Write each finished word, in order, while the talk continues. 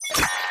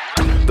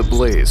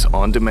TheBlaze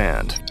on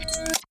demand.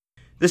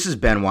 This is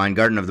Ben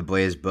Weingarten of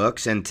TheBlaze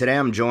Books, and today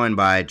I'm joined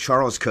by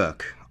Charles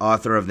Cooke,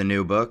 author of the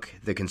new book,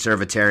 The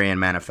Conservatarian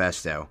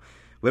Manifesto,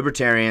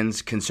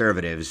 Libertarians,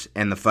 Conservatives,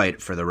 and the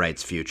Fight for the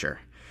Right's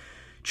Future.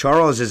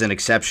 Charles is an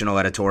exceptional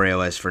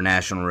editorialist for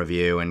National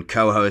Review and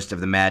co-host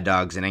of the Mad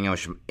Dogs and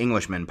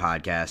Englishmen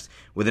podcast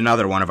with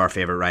another one of our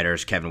favorite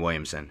writers, Kevin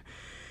Williamson.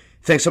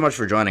 Thanks so much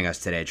for joining us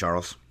today,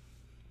 Charles.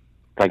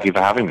 Thank you for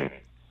having me.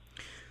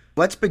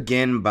 Let's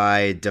begin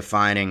by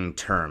defining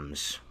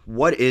terms.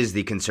 What is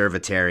the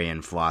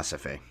conservatarian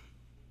philosophy?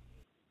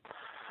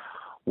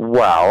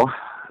 Well,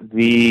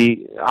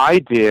 the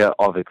idea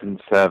of a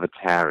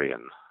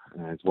conservatarian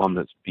is one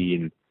that's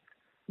been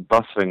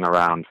bustling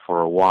around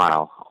for a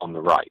while on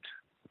the right.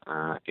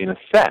 In a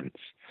sense,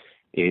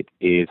 it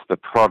is the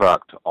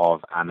product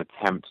of an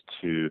attempt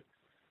to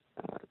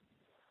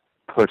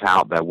put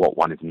out there what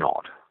one is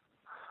not.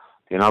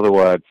 In other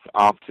words,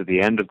 after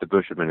the end of the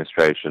Bush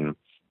administration,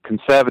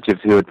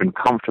 conservatives who had been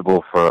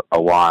comfortable for a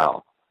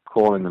while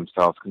calling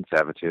themselves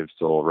conservatives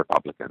or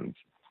Republicans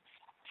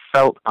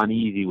felt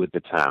uneasy with the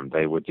term.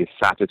 They were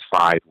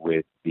dissatisfied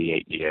with the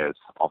 8 years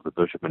of the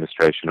Bush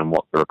administration and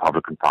what the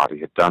Republican Party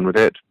had done with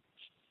it.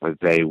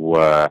 They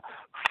were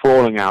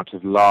falling out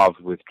of love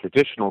with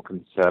traditional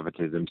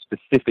conservatism,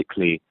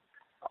 specifically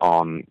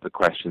on the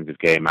questions of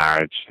gay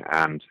marriage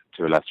and,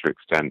 to a lesser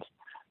extent,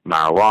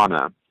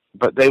 marijuana.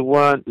 But they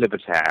weren't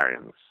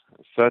libertarians,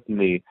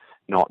 certainly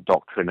not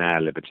doctrinaire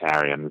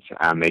libertarians,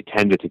 and they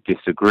tended to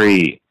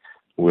disagree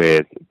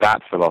with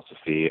that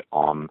philosophy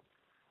on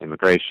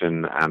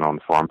immigration and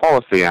on foreign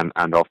policy and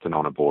often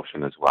on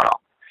abortion as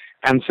well.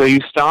 And so you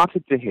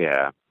started to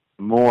hear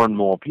more and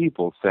more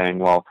people saying,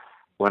 well,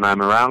 when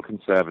I'm around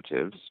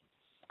conservatives,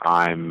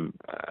 I'm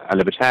a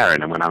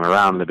libertarian, and when I'm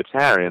around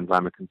libertarians,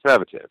 I'm a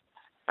conservative.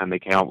 And they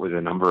came up with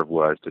a number of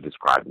words to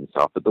describe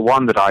themselves. But the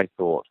one that I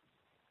thought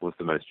was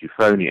the most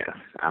euphonious,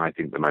 and I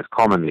think the most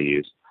commonly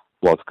used,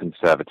 was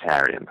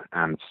conservatarian.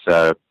 And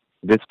so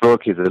this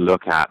book is a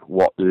look at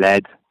what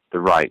led the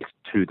right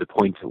to the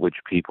point at which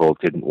people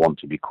didn't want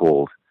to be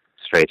called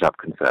straight-up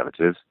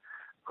conservatives,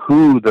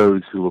 who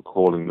those who were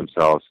calling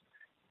themselves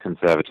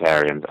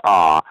conservatarians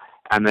are,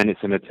 and then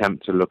it's an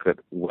attempt to look at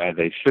where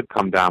they should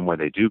come down, where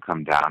they do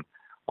come down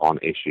on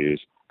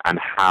issues, and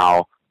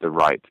how the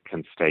right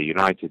can stay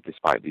united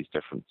despite these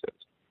differences.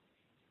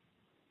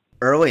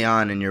 Early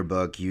on in your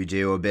book, you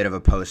do a bit of a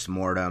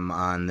post-mortem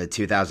on the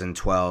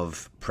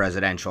 2012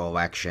 presidential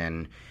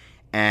election,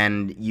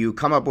 and you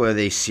come up with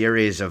a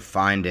series of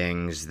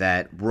findings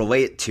that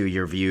relate to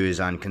your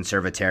views on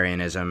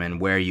conservatarianism and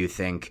where you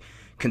think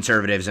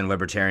conservatives and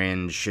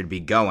libertarians should be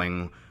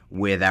going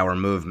with our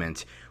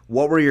movement.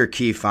 What were your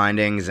key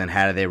findings, and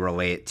how do they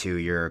relate to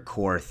your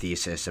core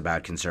thesis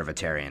about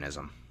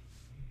conservatarianism?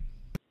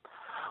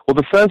 Well,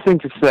 the first thing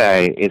to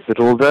say is that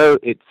although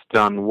it's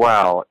done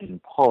well in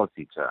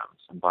policy terms,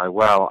 and by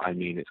well I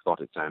mean it's got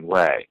its own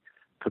way,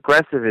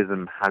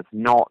 progressivism has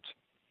not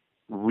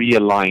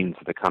realigned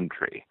the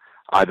country,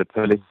 either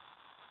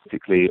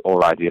politically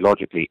or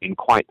ideologically, in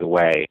quite the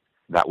way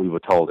that we were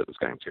told it was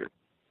going to.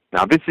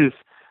 Now, this is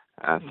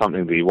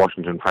something the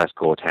Washington Press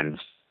Corps tends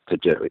to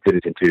do. It did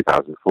it in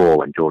 2004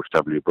 when George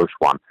W. Bush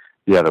won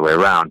the other way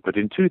around. But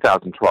in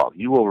 2012,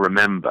 you will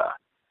remember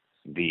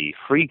the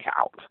freak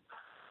out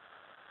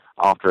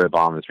after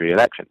Obama's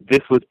re-election.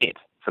 This was it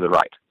for the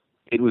right.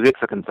 It was it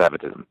for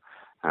conservatism.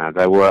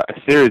 There were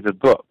a series of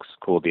books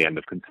called The End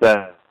of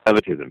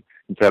Conservatism.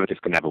 Conservatives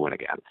can never win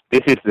again.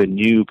 This is the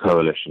new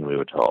coalition, we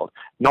were told,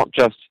 not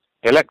just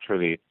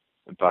electorally,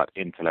 but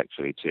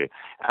intellectually too.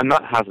 And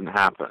that hasn't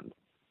happened.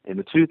 In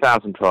the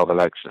 2012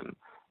 election,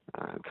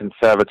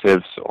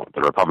 conservatives, or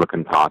the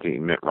Republican Party,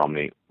 Mitt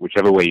Romney,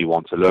 whichever way you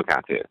want to look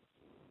at it,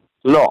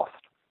 lost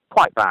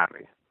quite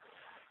badly.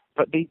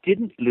 But they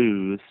didn't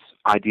lose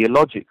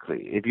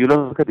ideologically. If you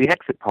look at the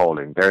exit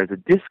polling, there is a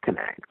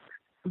disconnect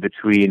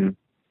between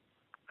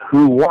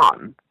who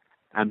won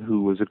and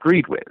who was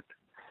agreed with.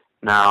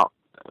 Now,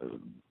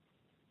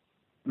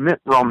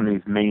 Mitt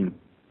Romney's main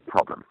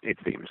problem, it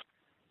seems,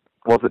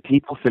 was that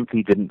people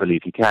simply didn't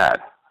believe he cared.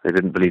 They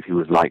didn't believe he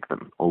was like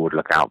them or would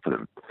look out for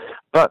them.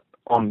 But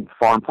on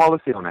foreign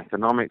policy, on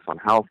economics, on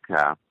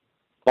healthcare,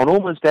 on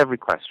almost every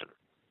question,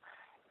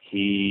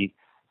 he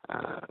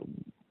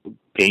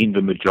gained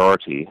the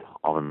majority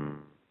of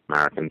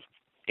Americans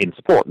in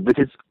support. This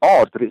is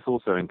odd, but it's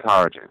also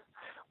encouraging.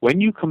 When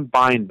you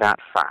combine that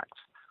fact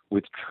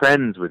with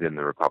trends within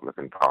the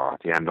Republican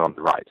Party and on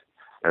the right,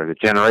 there's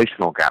a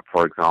generational gap,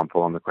 for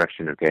example, on the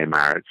question of gay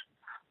marriage.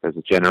 There's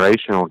a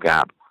generational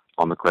gap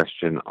on the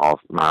question of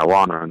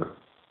marijuana and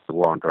the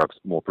war on drugs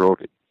more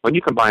broadly. When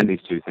you combine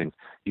these two things,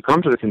 you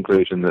come to the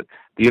conclusion that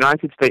the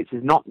United States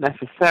is not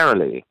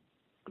necessarily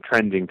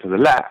trending to the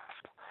left,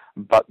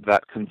 but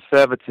that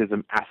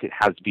conservatism as it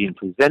has been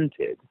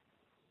presented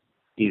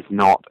is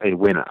not a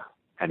winner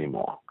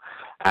anymore.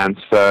 And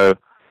so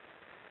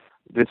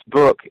this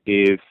book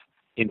is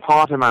in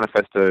part a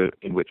manifesto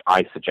in which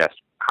I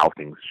suggest how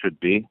things should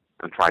be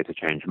and try to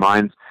change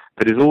minds,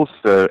 but is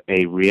also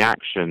a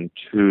reaction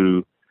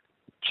to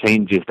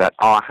changes that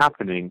are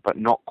happening, but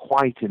not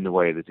quite in the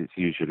way that it's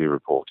usually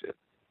reported.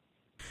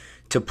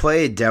 To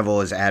play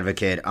devil's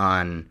advocate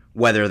on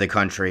whether the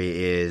country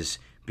is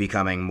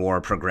becoming more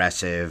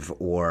progressive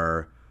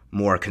or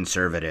more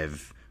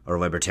conservative or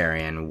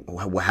libertarian,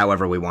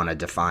 however we want to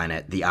define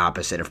it, the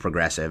opposite of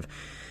progressive,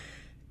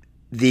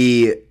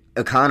 the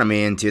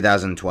economy in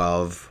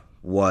 2012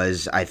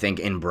 was, I think,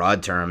 in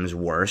broad terms,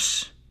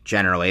 worse,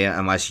 generally,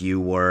 unless you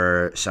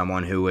were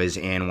someone who was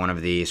in one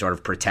of the sort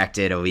of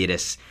protected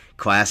elitist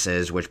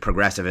classes, which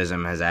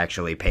progressivism has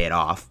actually paid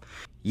off.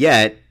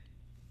 Yet,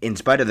 in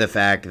spite of the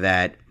fact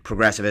that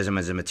progressivism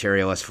is a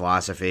materialist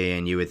philosophy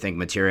and you would think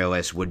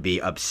materialists would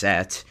be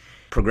upset,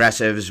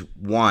 progressives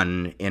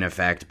won, in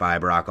effect, by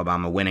Barack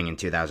Obama winning in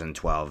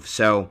 2012.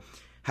 So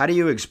how do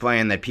you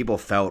explain that people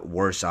felt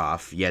worse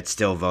off, yet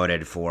still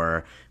voted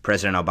for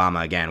President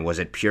Obama again? Was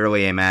it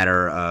purely a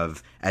matter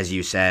of, as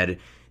you said,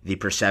 the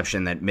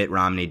perception that Mitt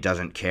Romney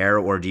doesn't care,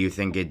 or do you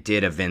think it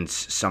did evince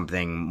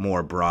something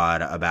more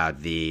broad about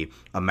the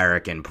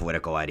American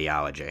political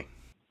ideology?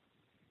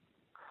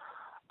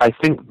 I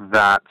think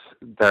that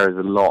there is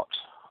a lot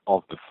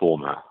of the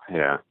former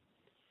here.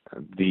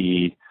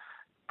 The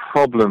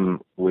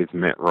problem with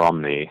Mitt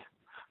Romney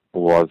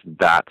was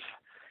that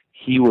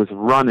he was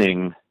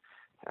running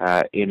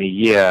in a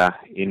year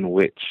in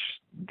which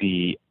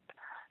the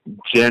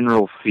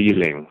general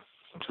feeling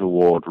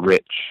toward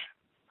rich,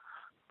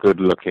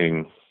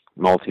 good-looking,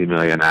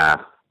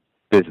 multimillionaire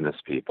business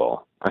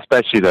people,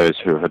 especially those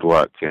who had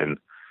worked in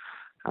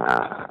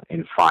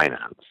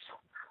finance,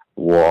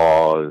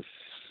 was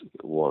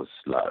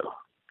low.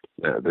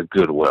 The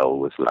goodwill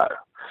was low.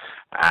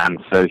 And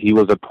so he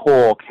was a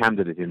poor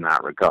candidate in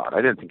that regard.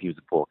 I don't think he was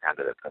a poor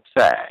candidate per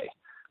se,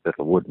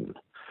 Little wouldn't,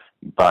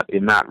 but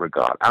in that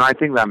regard. And I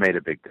think that made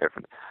a big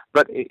difference.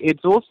 But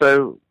it's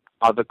also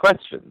other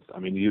questions. I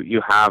mean,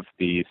 you have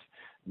these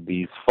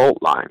fault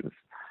lines.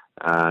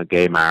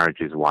 Gay marriage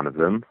is one of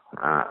them.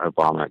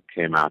 Obama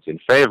came out in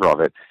favor of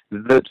it,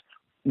 that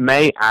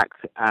may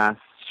act as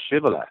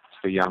shibboleths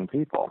for young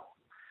people.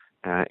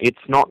 It's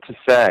not to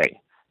say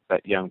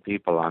that young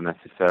people are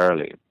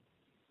necessarily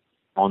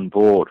on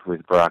board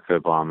with Barack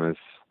Obama's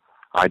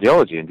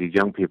ideology. Indeed,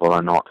 young people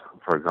are not,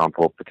 for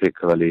example,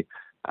 particularly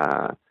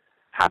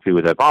happy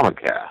with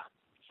Obamacare.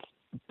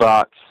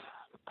 But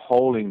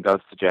polling does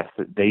suggest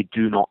that they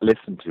do not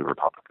listen to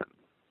Republicans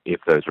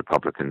if those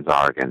Republicans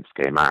are against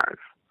gay marriage.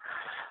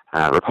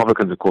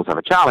 Republicans, of course, have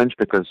a challenge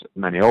because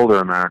many older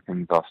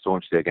Americans are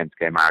staunchly against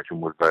gay marriage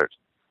and would vote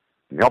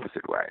in the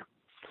opposite way.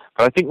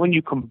 But I think when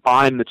you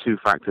combine the two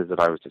factors that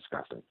I was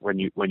discussing, when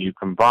you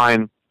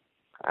combine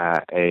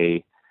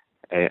an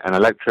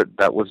electorate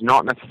that was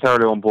not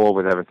necessarily on board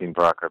with everything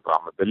Barack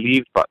Obama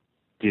believed, but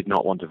did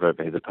not want to vote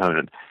for his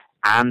opponent,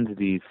 and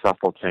these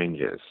subtle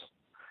changes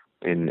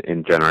in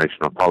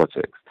generational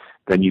politics,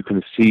 then you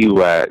can see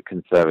where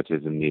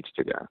conservatism needs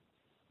to go.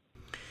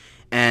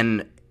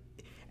 And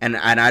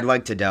I'd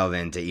like to delve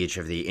into each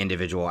of the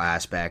individual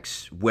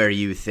aspects where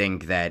you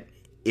think that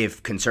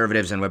if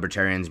conservatives and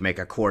libertarians make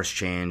a course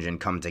change and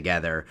come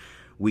together,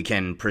 we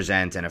can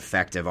present an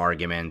effective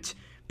argument,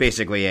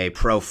 basically a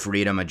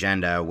pro-freedom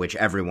agenda, which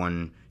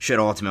everyone should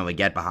ultimately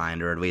get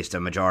behind, or at least a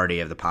majority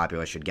of the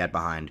populace should get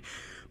behind.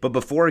 But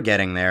before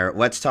getting there,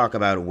 let's talk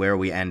about where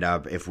we end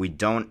up if we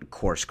don't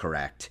course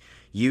correct.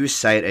 You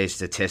cite a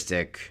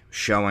statistic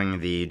showing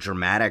the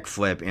dramatic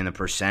flip in the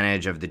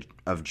percentage of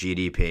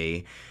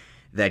GDP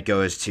that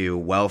goes to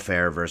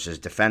welfare versus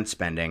defense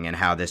spending, and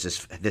how this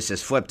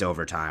is flipped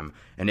over time.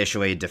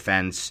 Initially,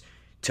 defense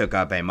took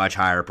up a much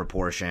higher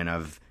proportion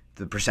of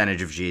the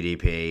percentage of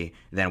GDP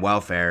than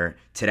welfare.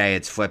 Today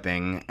it's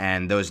flipping,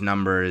 and those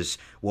numbers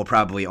will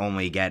probably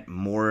only get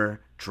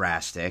more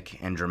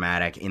drastic and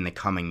dramatic in the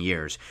coming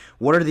years.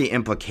 What are the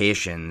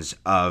implications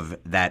of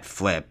that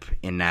flip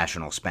in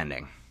national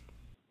spending?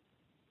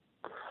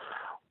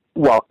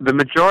 Well, the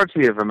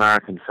majority of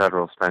American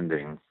federal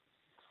spending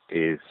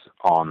is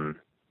on,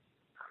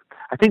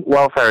 I think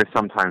welfare is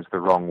sometimes the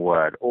wrong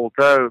word,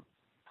 although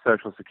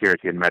Social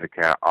Security and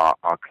Medicare are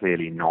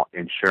clearly not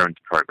insurance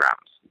programs.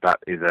 That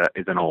is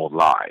an old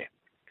lie.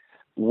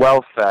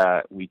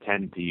 Welfare we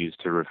tend to use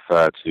to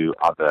refer to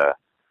other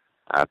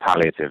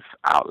palliative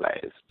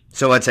outlays.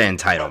 So let's say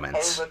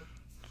entitlements.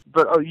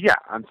 But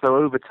and so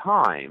over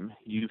time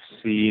you've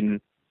seen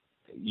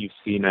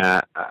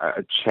a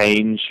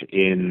change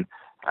in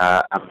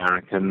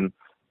American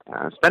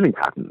spending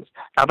patterns.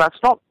 Now that's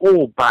not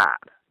all bad.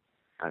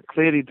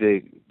 Clearly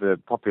the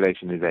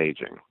population is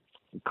aging.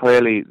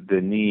 Clearly the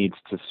need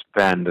to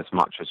spend as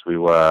much as we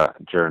were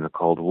during the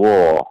Cold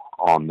War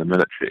on the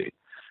military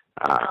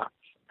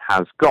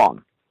has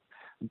gone.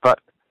 But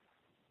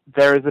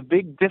there is a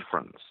big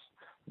difference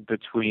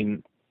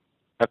between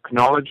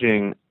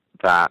acknowledging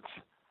that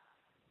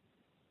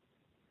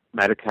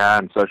Medicare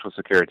and Social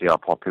Security are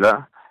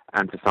popular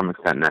and to some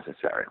extent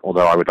necessary,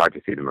 although I would like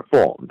to see them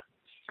reformed,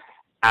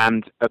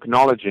 and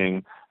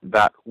acknowledging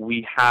that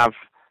we have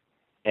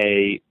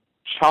a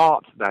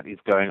chart that is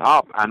going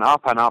up and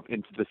up and up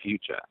into the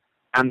future,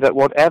 and that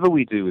whatever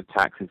we do with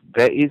taxes,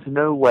 there is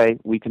no way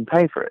we can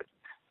pay for it.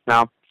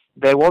 Now,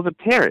 there was a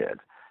period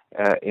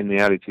in the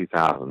early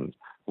 2000s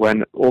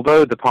when,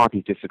 although the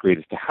parties disagreed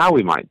as to how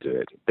we might do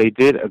it, they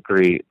did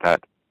agree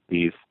that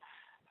these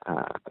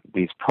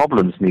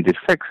problems needed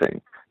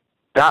fixing.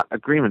 That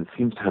agreement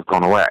seems to have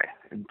gone away.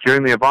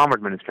 During the Obama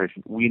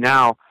administration, we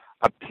now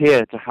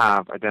appear to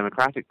have a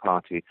Democratic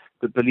Party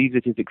that believes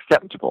it is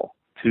acceptable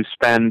to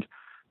spend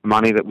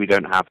money that we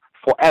don't have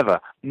forever,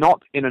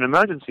 not in an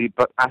emergency,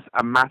 but as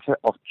a matter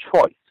of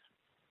choice.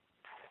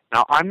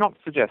 Now, I'm not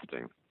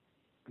suggesting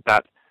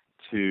that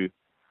to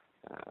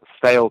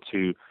fail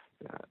to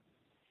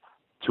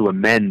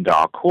amend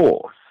our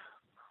course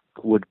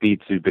would be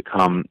to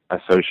become a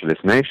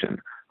socialist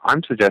nation.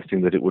 I'm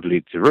suggesting that it would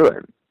lead to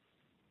ruin.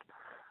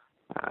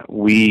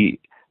 We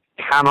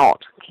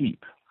cannot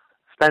keep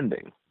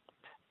spending.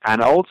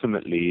 And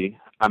ultimately,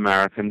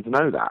 Americans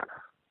know that.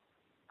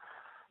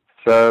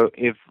 So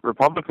if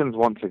Republicans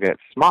want to get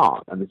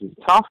smart, and this is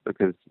tough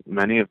because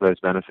many of those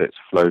benefits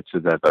flow to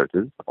their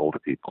voters, older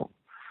people,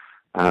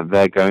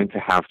 they're going to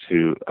have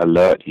to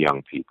alert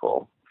young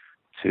people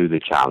to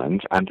the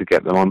challenge and to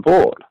get them on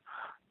board.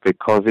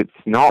 Because it's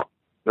not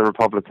the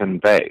Republican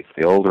base,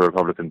 the older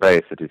Republican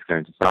base, that is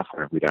going to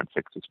suffer if we don't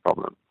fix this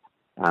problem.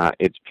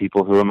 It's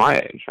people who are my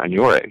age and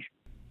your age.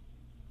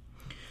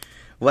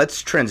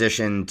 Let's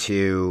transition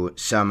to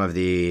some of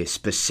the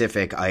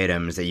specific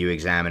items that you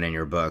examine in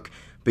your book,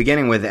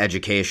 beginning with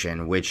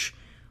education, which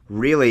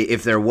really,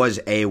 if there was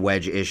a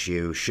wedge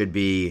issue, should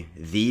be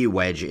the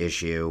wedge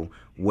issue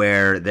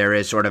where there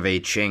is sort of a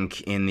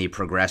chink in the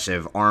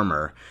progressive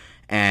armor.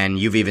 And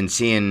you've even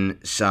seen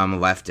some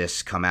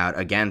leftists come out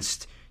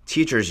against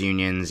teachers'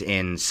 unions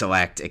in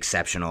select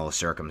exceptional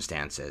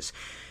circumstances.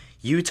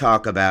 You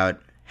talk about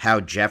how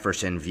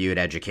Jefferson viewed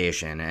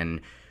education,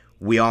 and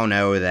we all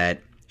know that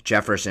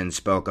Jefferson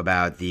spoke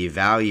about the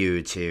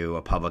value to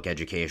a public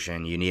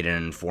education. You need an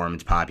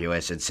informed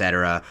populace,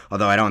 etc.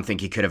 Although I don't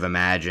think he could have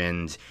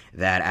imagined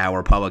that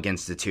our public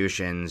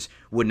institutions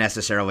would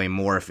necessarily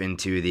morph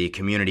into the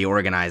community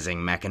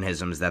organizing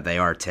mechanisms that they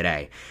are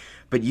today.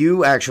 But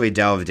you actually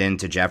delved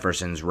into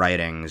Jefferson's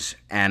writings,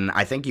 and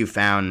I think you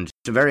found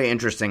some very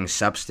interesting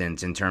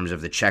substance in terms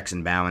of the checks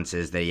and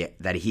balances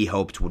that he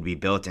hoped would be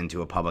built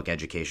into a public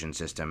education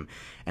system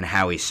and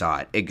how he saw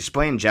it.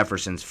 Explain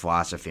Jefferson's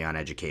philosophy on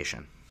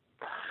education.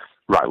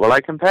 Right. Well,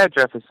 I compare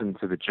Jefferson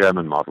to the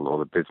German model or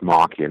the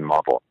Bismarckian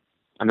model.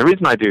 And the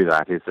reason I do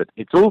that is that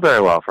it's all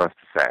very well for us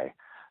to say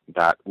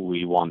that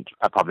we want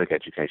a public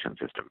education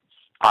system.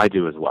 I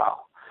do as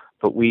well.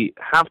 But we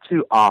have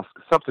to ask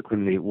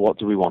subsequently, what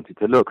do we want it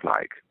to look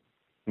like?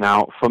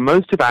 Now, for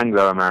most of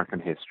Anglo-American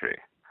history,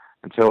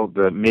 until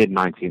the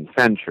mid-19th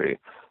century,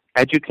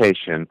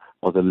 education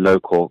was a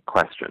local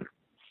question.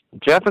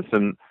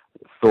 Jefferson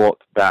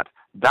thought that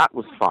that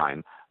was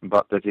fine,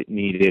 but that it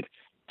needed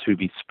to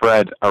be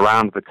spread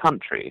around the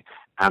country,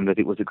 and that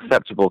it was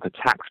acceptable to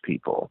tax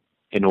people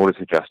in order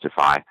to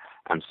justify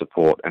and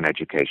support an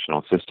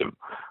educational system.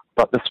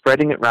 But the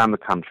spreading it around the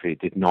country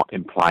did not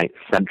imply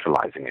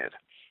centralizing it.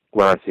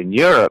 Whereas in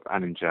Europe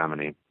and in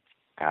Germany,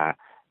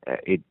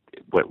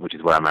 which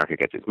is where America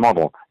gets its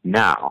model,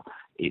 now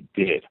it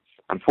did.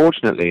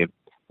 Unfortunately,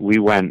 we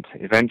went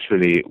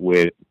eventually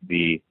with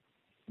the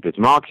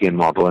Bismarckian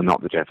model and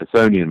not the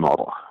Jeffersonian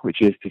model,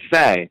 which is to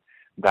say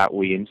that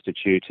we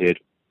instituted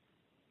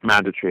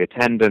mandatory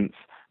attendance,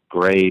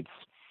 grades,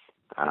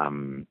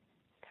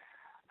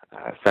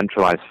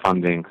 centralized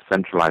funding,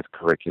 centralized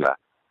curricula,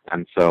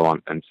 and so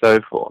on and so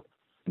forth.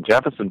 And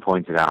Jefferson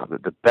pointed out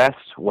that the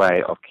best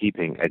way of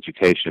keeping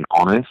education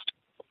honest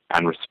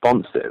and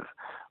responsive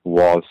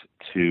was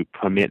to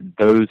permit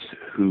those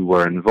who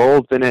were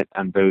involved in it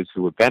and those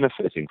who were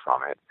benefiting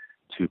from it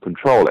to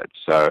control it.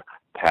 So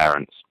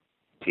parents,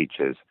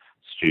 teachers,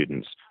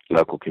 students,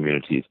 local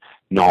communities,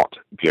 not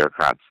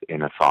bureaucrats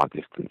in a far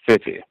distant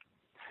city.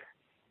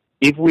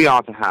 If we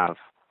are to have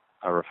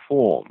a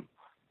reform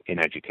in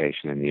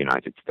education in the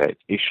United States,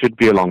 it should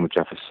be along the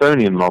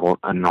Jeffersonian model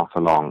and not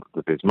along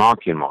the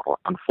Bismarckian model.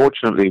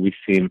 Unfortunately, we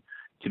seem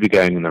to be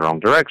going in the wrong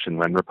direction.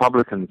 When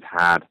Republicans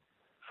had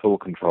full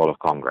control of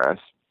Congress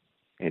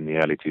in the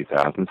early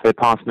 2000s, they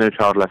passed No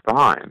Child Left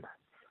Behind.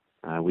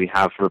 We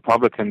have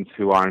Republicans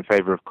who are in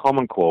favor of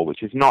Common Core,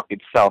 which is not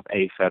itself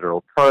a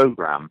federal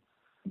program,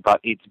 but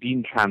it's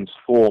been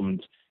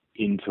transformed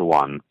into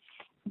one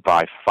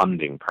by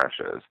funding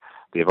pressures.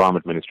 The Obama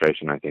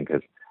administration, I think,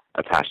 has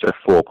attached a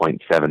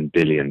 $4.7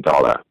 billion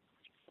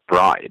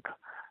bribe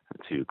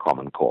to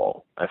Common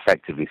Core,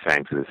 effectively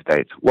saying to the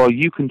states, well,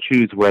 you can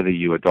choose whether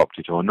you adopt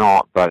it or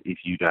not, but if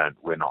you don't,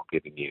 we're not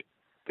giving you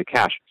the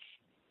cash.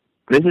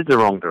 This is the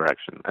wrong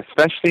direction,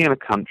 especially in a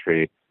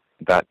country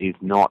that is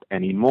not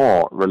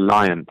anymore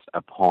reliant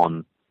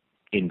upon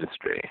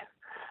industry.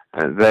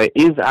 There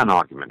is an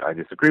argument, I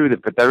disagree with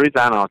it, but there is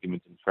an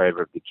argument in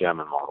favor of the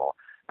German model,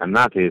 and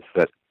that is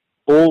that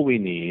all we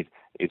need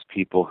is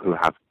people who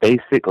have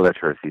basic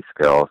literacy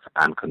skills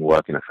and can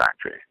work in a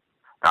factory.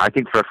 Now, I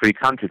think for a free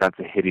country, that's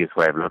a hideous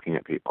way of looking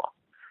at people.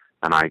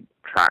 And I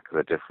track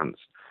the difference,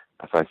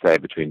 as I say,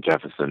 between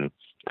Jefferson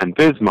and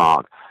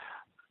Bismarck.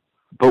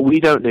 But we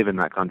don't live in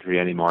that country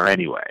anymore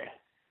anyway.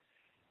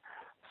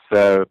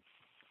 So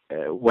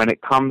when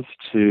it comes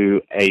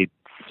to a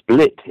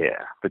split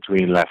here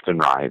between left and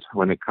right,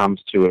 when it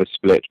comes to a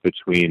split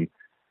between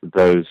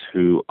those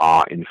who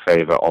are in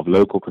favor of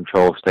local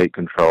control, state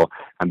control,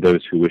 and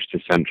those who wish to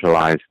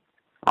centralize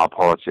our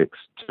politics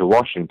to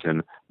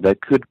Washington, there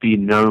could be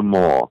no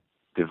more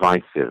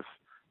divisive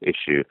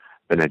issue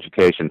than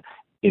education,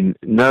 in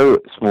no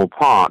small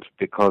part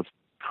because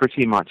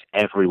pretty much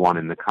everyone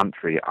in the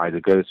country either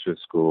goes to a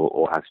school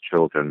or has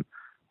children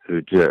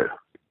who do.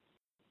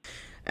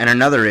 And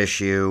another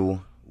issue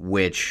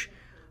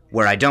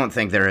where I don't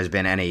think there has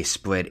been any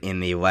split in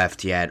the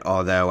left yet,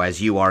 although,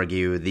 as you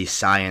argue, the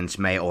science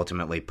may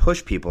ultimately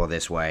push people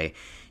this way,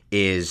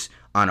 is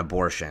on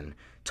abortion.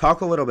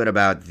 Talk a little bit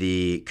about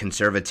the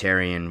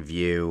conservatarian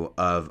view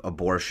of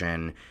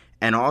abortion,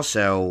 and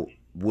also,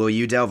 will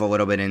you delve a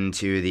little bit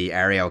into the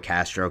Ariel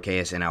Castro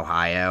case in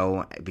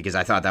Ohio? Because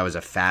I thought that was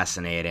a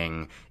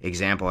fascinating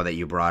example that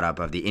you brought up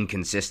of the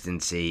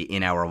inconsistency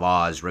in our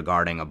laws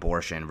regarding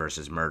abortion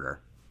versus murder.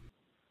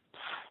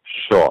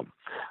 Sure.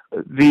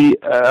 The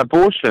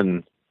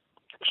abortion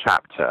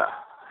chapter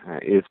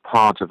is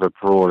part of a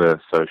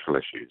broader social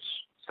issues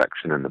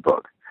section in the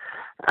book.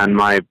 And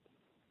my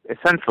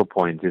essential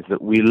point is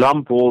that we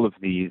lump all of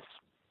these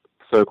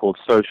so-called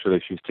social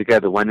issues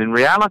together when in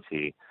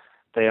reality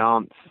they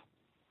aren't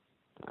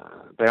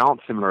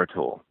similar at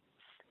all.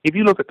 If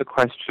you look at the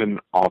question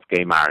of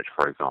gay marriage,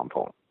 for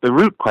example, the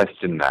root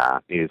question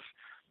there is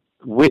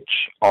which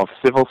of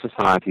civil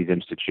society's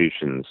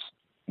institutions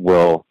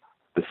will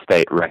the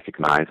state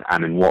recognize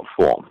and in what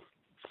form?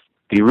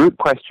 The root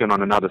question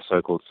on another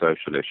so-called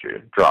social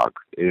issue,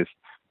 drugs, is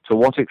to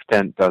what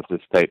extent does the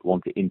state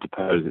want to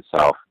interpose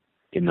itself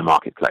in the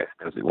marketplace?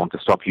 Does it want to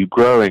stop you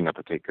growing a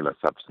particular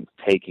substance,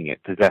 taking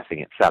it, possessing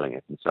it, selling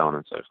it, and so on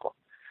and so forth?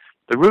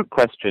 The root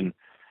question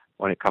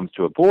when it comes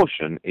to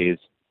abortion is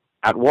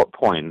at what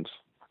point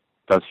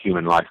does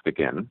human life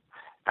begin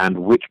and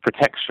which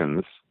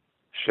protections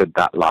should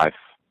that life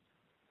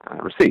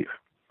receive?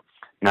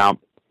 Now,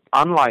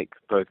 unlike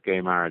both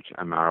gay marriage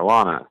and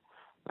marijuana,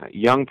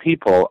 young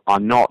people are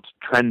not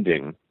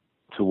trending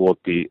toward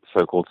the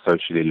so-called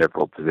socially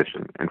liberal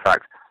position. In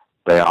fact,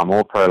 they are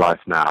more pro-life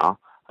now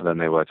than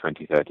they were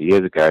 20, 30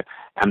 years ago,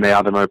 and they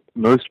are the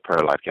most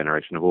pro-life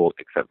generation of all,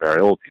 except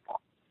very old people.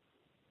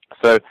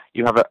 So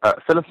you have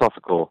a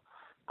philosophical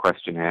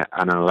question here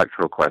and an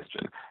electoral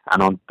question,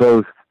 and on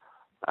both,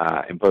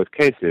 in both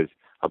cases,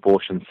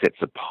 abortion sits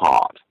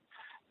apart.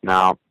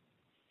 Now,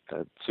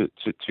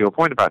 to your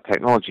point about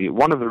technology,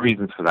 one of the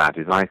reasons for that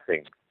is I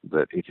think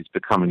that it is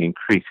becoming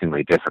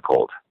increasingly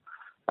difficult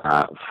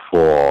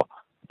for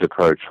the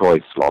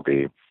pro-choice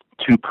lobby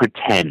to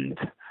pretend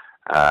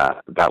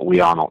that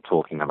we are not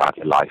talking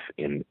about a life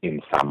in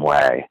some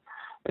way.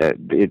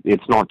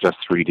 It's not just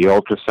 3D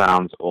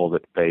ultrasounds or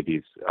that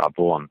babies are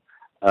born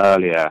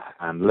earlier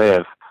and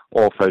live,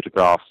 or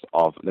photographs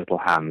of little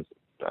hands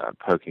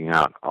poking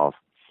out of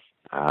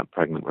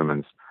pregnant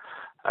women's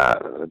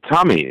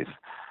tummies.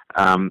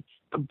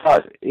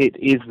 But it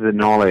is the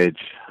knowledge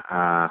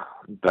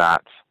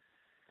that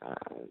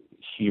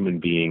human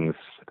beings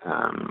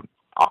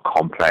are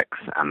complex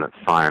and that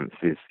science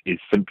is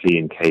simply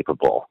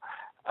incapable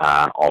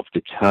of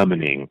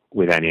determining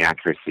with any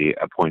accuracy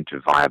a point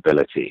of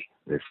viability,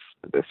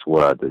 this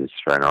word that is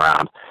thrown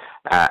around.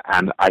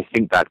 And I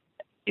think that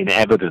in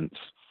evidence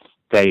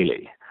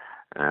daily,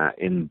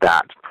 in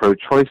that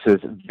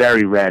pro-choicers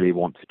very rarely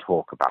want to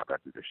talk about their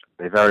position.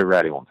 They very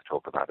rarely want to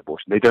talk about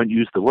abortion. They don't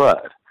use the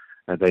word.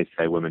 They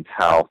say women's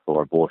health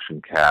or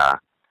abortion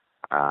care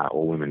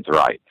or women's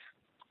rights.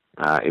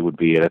 It would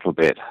be a little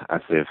bit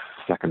as if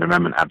Second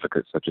Amendment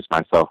advocates such as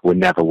myself were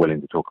never willing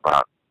to talk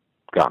about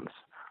guns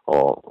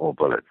or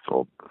bullets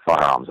or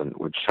firearms and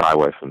would shy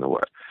away from the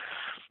word.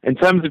 In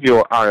terms of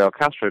your Ariel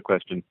Castro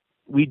question,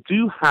 we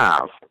do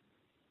have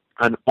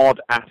an odd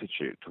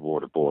attitude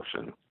toward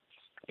abortion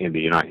in the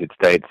United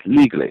States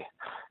legally.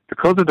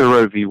 Because of the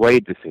Roe v.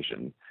 Wade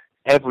decision,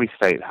 every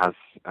state has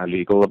a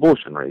legal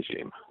abortion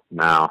regime.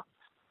 Now,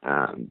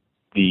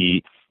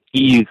 the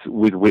ease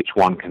with which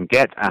one can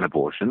get an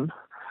abortion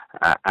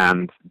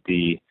and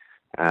the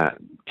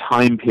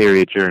time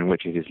period during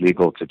which it is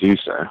legal to do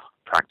so,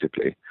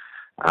 practically,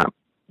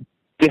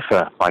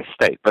 differ by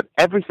state. But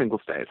every single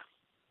state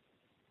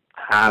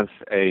has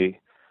a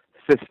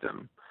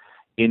system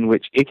in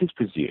which it is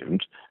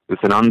presumed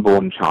that an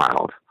unborn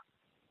child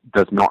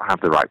does not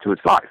have the right to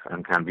its life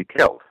and can be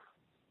killed.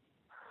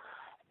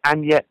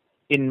 And yet,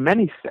 in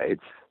many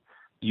states,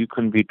 you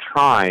can be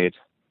tried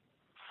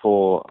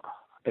for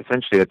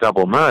essentially a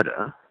double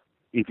murder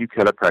if you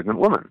kill a pregnant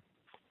woman.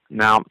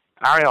 Now,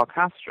 Ariel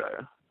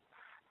Castro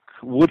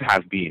would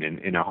have been,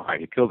 in Ohio,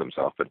 he killed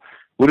himself, but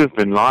would have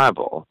been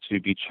liable to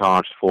be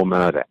charged for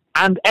murder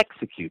and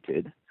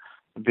executed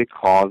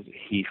because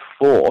he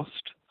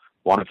forced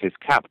one of his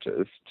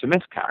captors to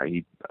miscarry.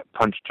 He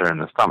punched her in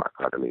the stomach,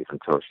 I believe,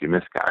 until she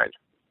miscarried.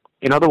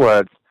 In other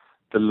words,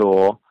 the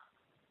law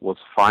was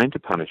fine to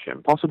punish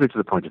him, possibly to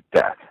the point of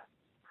death,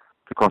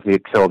 because he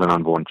had killed an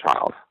unborn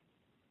child.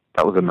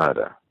 that was a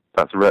murder.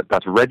 That's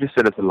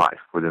registered as a life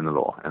within the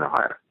law in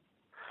Ohio.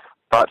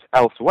 But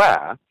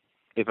elsewhere,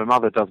 if a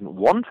mother doesn't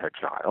want her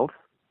child,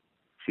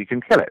 she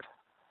can kill it.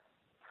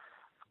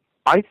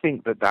 I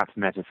think that that's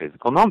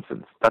metaphysical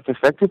nonsense. That's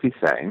effectively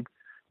saying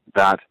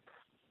that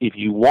if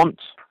you want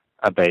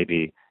a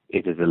baby,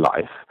 it is a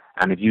life,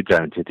 and if you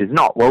don't, it is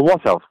not. Well,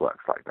 what else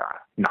works like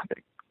that?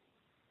 Nothing.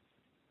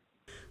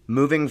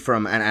 Moving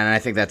from, and I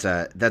think that's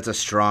a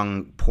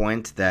strong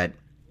point that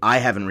I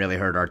haven't really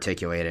heard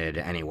articulated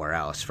anywhere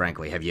else,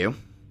 frankly. Have you?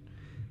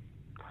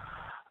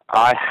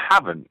 I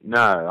haven't,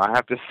 no. I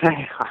have to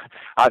say,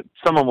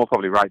 someone will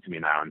probably write to me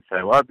now and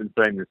say, well, I've been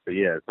saying this for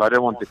years, so I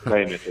don't want to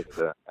claim it as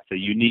a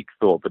unique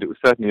thought, but it was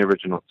certainly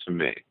original to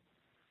me.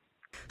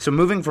 So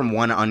moving from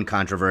one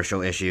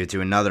uncontroversial issue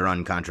to another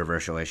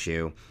uncontroversial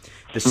issue,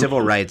 the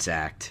Civil Rights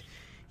Act,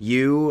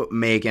 you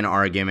make an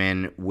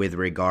argument with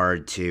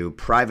regard to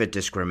private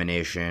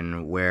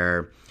discrimination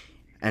where,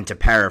 and to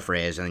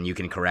paraphrase, and you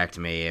can correct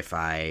me if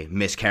I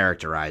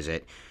mischaracterize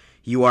it,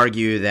 you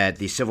argue that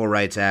the Civil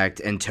Rights Act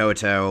in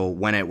toto,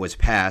 when it was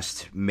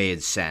passed,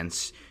 made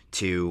sense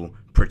to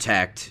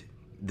protect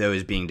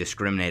those being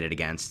discriminated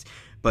against.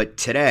 But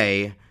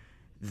today,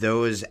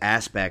 those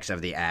aspects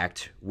of the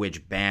act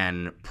which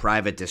ban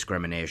private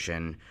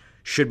discrimination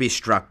should be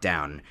struck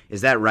down.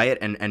 Is that right?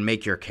 And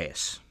make your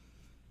case.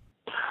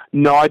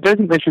 No, I don't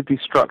think they should be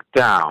struck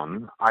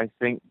down. I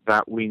think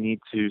that we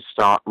need to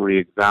start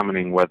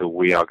re-examining whether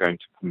we are going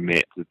to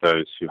permit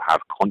those who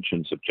have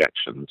conscience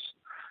objections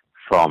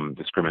from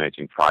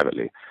discriminating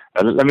privately.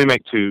 Let me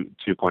make two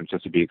points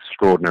just to be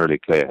extraordinarily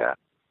clear here.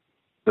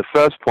 The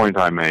first point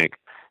I make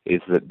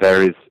is that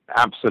there is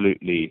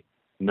absolutely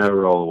no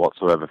role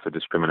whatsoever for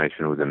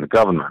discrimination within the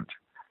government,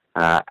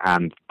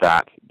 and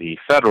that the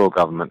federal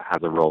government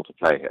has a role to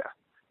play here.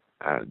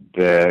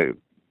 There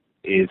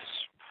is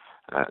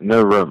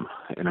no room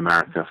in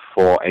America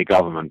for a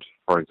government,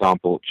 for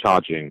example,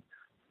 charging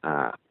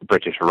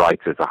British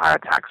writers a higher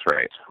tax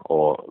rate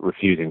or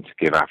refusing to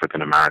give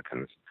African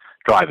Americans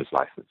driver's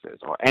licenses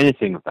or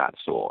anything of that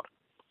sort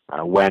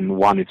when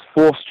one is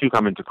forced to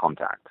come into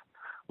contact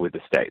with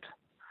the state,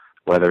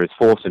 where there is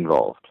force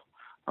involved,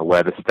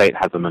 where the state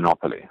has a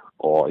monopoly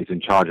or is in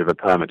charge of a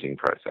permitting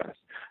process.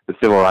 The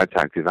Civil Rights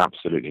Act is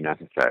absolutely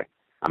necessary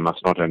and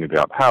must not only be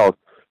upheld,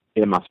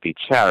 it must be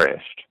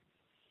cherished.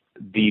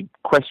 The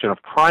question of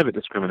private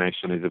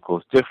discrimination is, of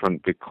course,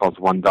 different because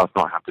one does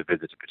not have to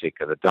visit a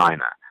particular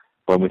diner.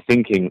 When we're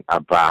thinking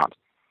about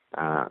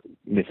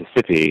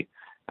Mississippi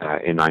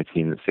in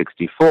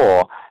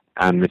 1964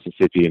 and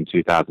Mississippi in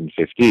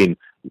 2015,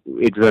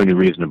 it's only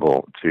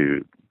reasonable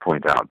to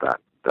point out that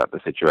the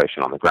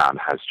situation on the ground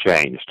has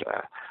changed.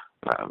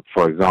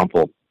 For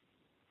example,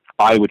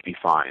 I would be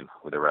fine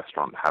with a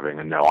restaurant having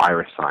a no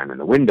Irish sign in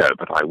the window,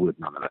 but I would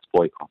nonetheless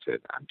boycott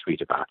it and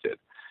tweet about it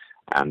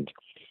and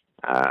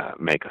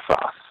make a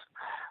fuss.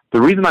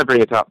 The reason I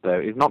bring it up, though,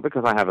 is not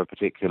because I have a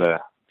particular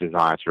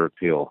desire to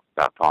repeal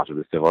that part of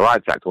the Civil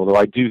Rights Act, although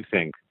I do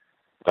think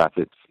that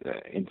it's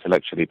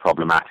intellectually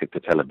problematic to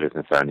tell a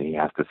business owner he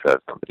has to serve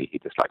somebody he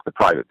dislikes, the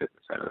private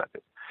business owner, that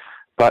is.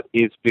 But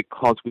it's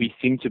because we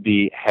seem to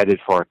be headed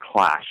for a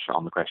clash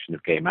on the question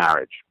of gay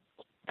marriage.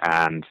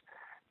 And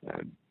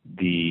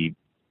the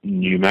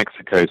New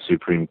Mexico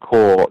Supreme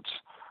Court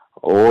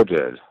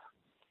ordered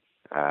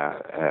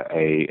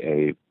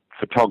a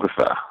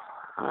photographer,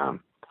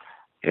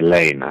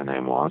 Elaine, her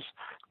name was,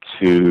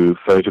 to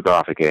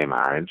photograph a gay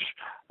marriage,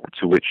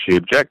 to which she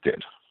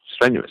objected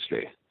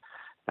strenuously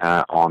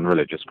on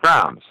religious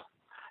grounds.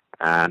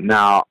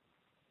 Now,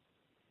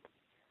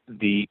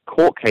 the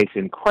court case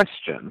in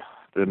question,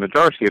 the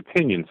majority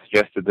opinion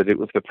suggested that it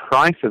was the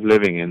price of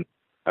living in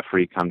a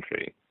free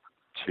country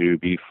to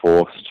be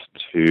forced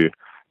to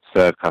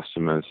serve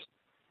customers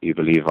you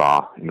believe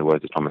are, in the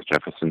words of Thomas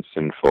Jefferson,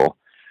 sinful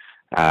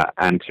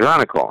and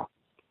tyrannical.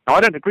 Now,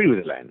 I don't agree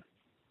with Elaine.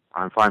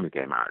 I'm fine with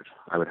gay marriage.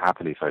 I would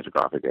happily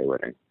photograph a gay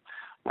wedding.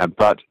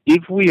 But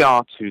if we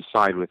are to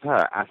side with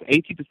her, as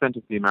 80%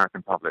 of the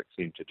American public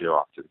seem to do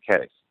after the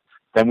case,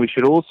 then we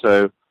should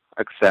also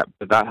accept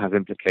that that has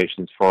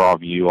implications for our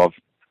view of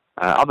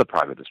other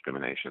private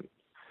discrimination.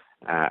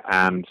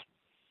 And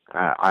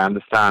I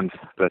understand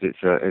that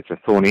it's a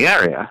thorny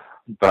area,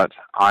 but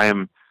I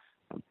am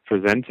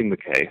presenting the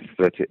case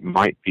that it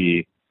might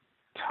be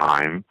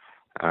time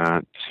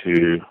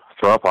to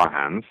throw up our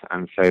hands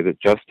and say that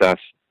just as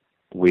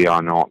we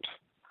are not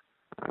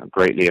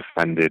greatly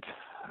offended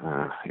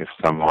if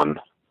someone,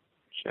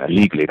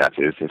 legally that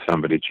is, if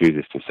somebody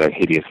chooses to say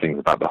hideous things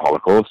about the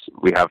Holocaust,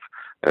 we have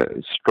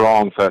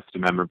strong First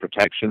Amendment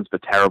protections for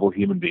terrible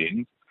human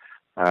beings.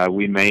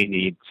 We may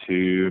need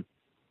to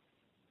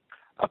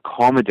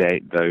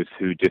accommodate those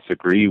who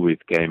disagree with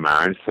gay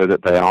marriage so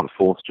that they aren't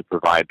forced to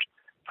provide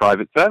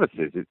private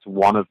services. It's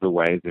one of the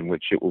ways in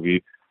which it will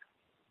be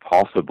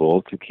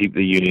possible to keep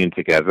the union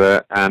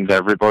together and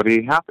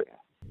everybody happy.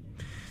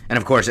 And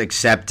of course,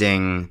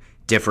 accepting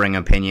differing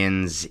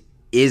opinions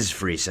is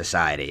free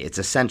society. It's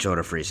essential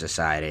to free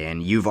society.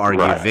 And you've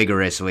argued Right.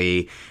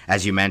 vigorously,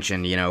 as you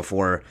mentioned,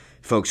 for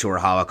folks who are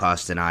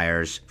Holocaust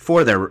deniers,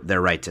 for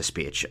their right to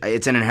speech.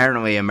 It's an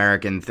inherently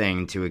American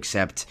thing to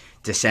accept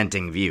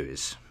dissenting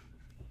views.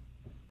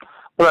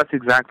 Well, that's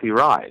exactly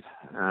right.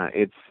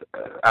 It's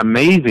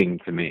amazing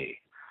to me,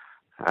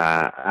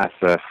 as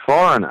a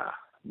foreigner,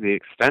 the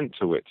extent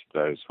to which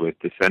those with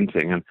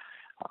dissenting and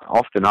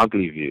often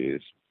ugly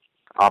views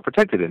are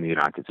protected in the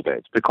United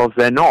States, because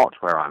they're not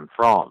where I'm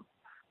from.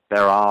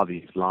 There are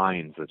these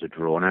lines that are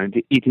drawn, and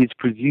it is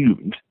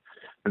presumed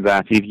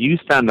that if you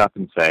stand up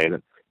and say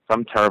that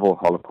some terrible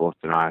Holocaust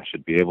denier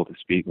should be able to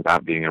speak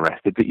without being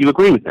arrested, that you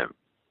agree with him.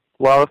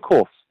 Well, of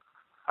course,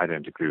 I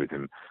don't agree with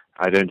him.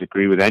 I don't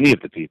agree with any of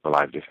the people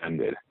I've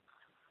defended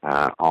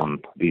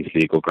on these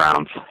legal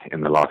grounds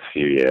in the last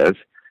few years.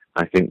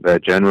 I think they're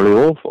generally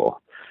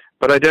awful.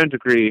 But I don't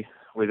agree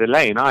with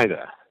Elaine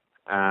either.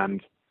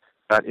 And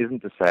that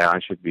isn't to say I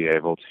should be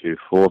able to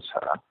force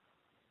her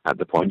at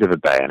the point of a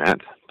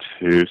bayonet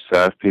to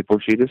serve people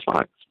she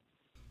dislikes.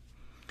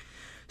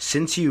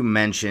 Since you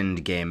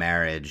mentioned gay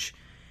marriage,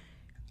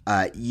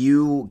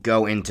 you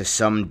go into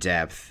some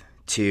depth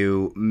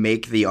to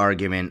make the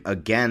argument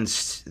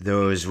against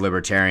those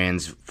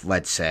libertarians,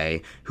 let's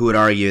say, who would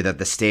argue that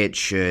the state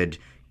should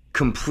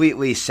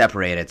completely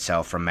separate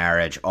itself from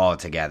marriage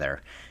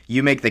altogether.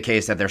 You make the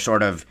case that they're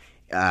sort of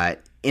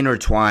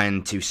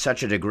intertwined to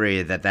such a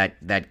degree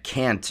that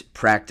can't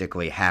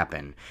practically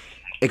happen.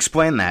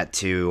 Explain that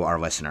to our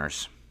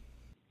listeners.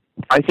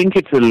 I think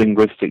it's a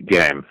linguistic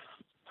game,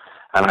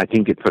 and I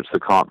think it puts the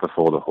cart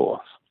before the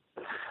horse.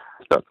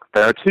 Look,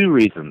 there are two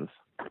reasons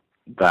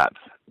that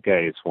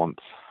gays want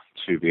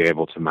to be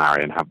able to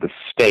marry and have the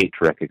state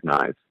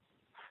recognize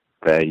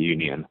their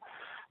union.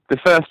 The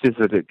first is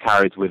that it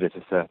carries with it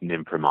a certain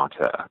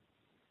imprimatur.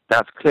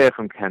 That's clear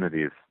from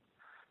Kennedy's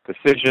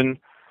decision.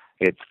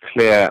 It's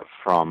clear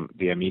from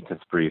the amicus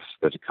briefs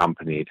that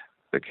accompanied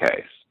the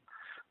case.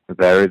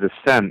 There is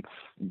a sense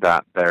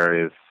that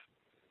there is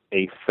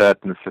a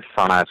certain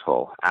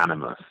societal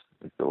animus,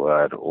 is the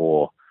word,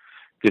 or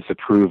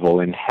disapproval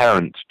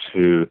inherent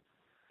to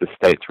the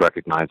states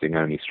recognizing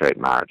only straight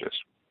marriages.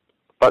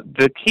 But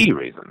the key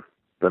reason,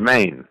 the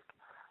main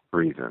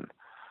reason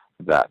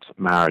that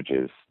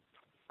marriages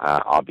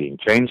are being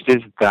changed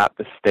is that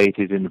the state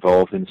is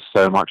involved in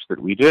so much that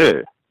we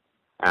do,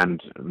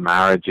 and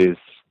marriage is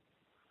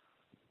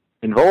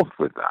involved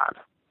with that.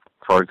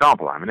 For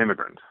example, I'm an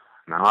immigrant.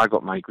 Now, I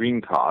got my green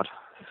card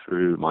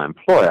through my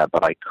employer,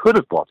 but I could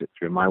have got it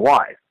through my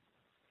wife.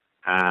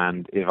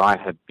 And if I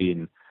had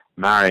been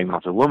marrying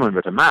not a woman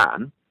but a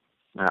man,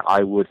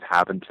 I would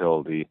have,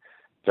 until the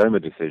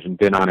DOMA decision,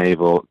 been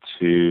unable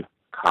to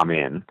come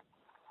in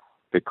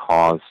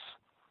because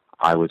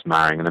I was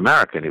marrying an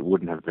American. It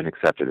wouldn't have been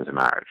accepted as a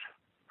marriage.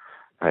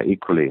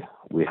 Equally,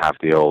 we have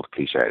the old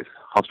cliches,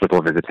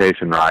 hospital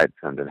visitation rights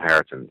and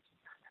inheritance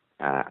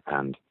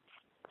and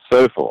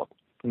so forth.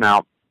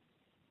 Now,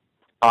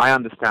 I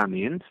understand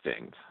the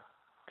instinct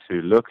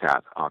to look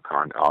at our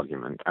current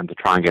argument and to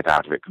try and get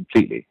out of it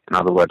completely. In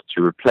other words,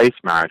 to replace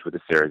marriage with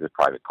a series of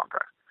private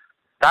contracts.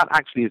 That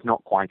actually is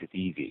not quite as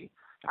easy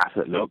as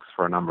it looks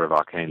for a number of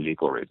arcane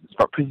legal reasons.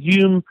 But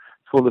presume,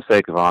 for the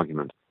sake of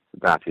argument,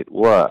 that it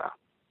were.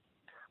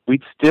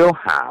 We'd still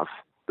have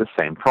the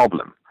same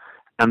problem.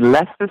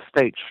 Unless the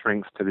state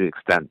shrinks to the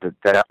extent that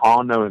there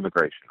are no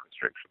immigration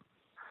restrictions,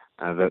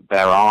 that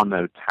there are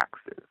no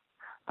taxes,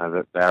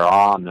 that there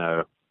are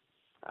no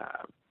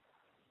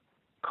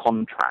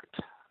contract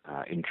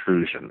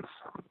intrusions,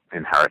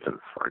 inheritance,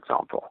 for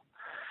example.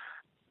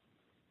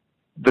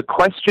 The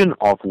question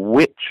of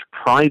which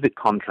private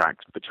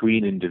contracts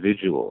between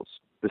individuals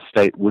the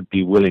state would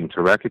be willing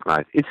to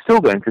recognize is still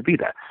going to be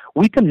there.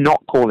 We can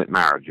not call it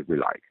marriage if we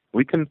like.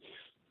 We can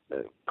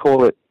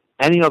call it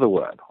any other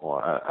word,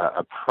 or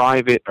a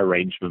private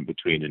arrangement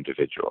between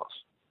individuals.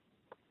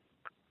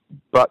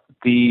 But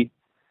the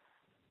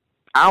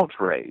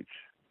outrage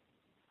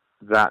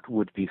that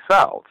would be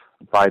felt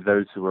by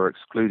those who are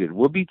excluded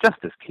would be just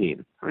as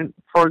keen. I mean,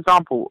 for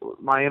example,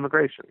 my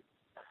immigration.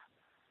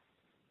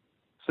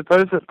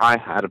 Suppose that I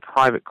had a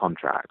private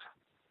contract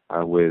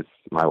with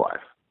my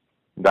wife.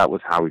 That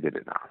was how we did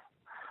it now.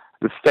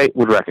 The state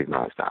would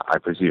recognize that, I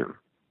presume.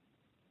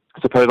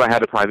 Suppose I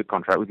had a private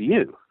contract with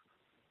you.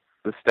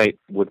 The state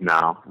would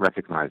now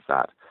recognize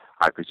that,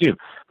 I presume.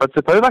 But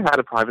suppose I had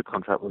a private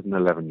contract with an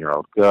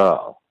 11-year-old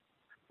girl.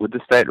 Would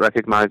the state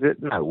recognize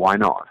it? No, why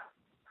not?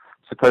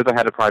 Suppose I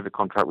had a private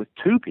contract with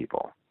two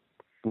people.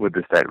 Would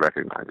the state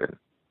recognize it?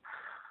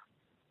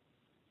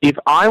 If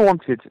I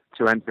wanted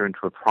to enter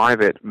into a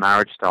private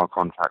marriage-style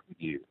contract with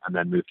you and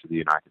then move to the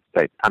United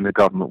States and the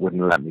government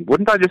wouldn't let me,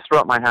 wouldn't I just throw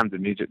up my hands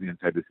immediately and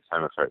say this is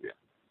homophobia?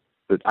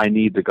 That I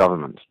need the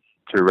government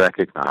to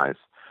recognize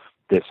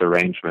this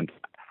arrangement.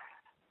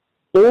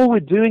 All we're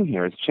doing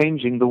here is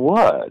changing the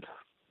word.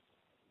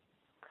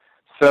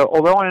 So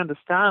although I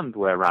understand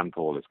where Rand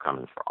Paul is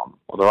coming from,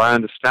 although I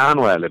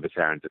understand where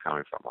libertarians are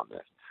coming from on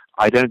this,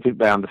 I don't think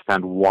they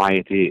understand why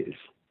it is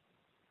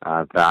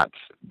that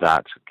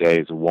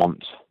gays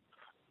want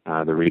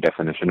the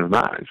redefinition of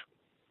marriage.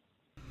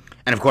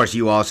 And of course,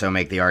 you also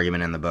make the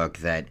argument in the book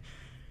that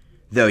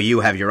though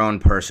you have your own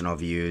personal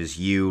views,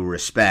 you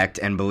respect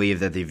and believe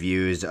that the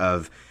views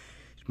of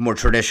more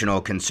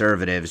traditional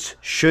conservatives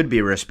should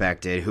be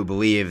respected, who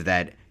believe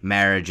that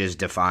marriage is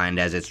defined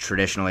as it's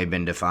traditionally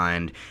been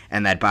defined,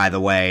 and that, by the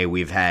way,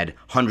 we've had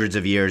hundreds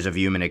of years of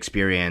human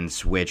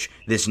experience which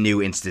this new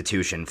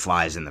institution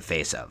flies in the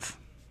face of.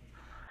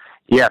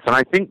 Yes, and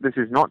I think this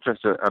is not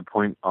just a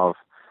point of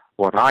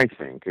what I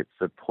think, it's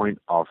a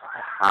point of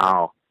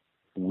how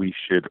we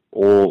should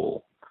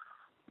all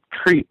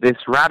treat this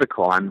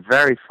radical and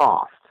very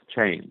fast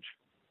change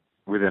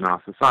within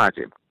our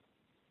society.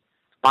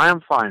 I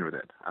am fine with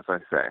it, as I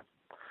say.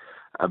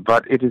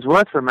 But it is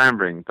worth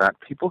remembering that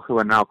people who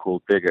are now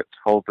called bigots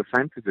hold the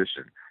same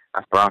position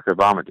as Barack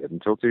Obama did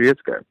until 2 years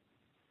ago.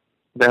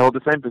 They hold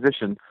the same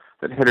position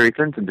that Hillary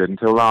Clinton did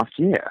until last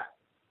year.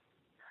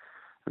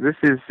 This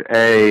is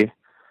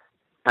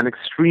an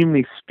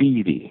extremely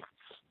speedy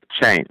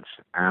change,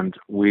 and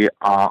we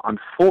are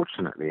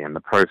unfortunately in the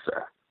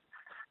process,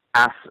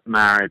 as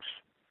marriage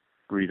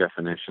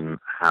redefinition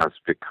has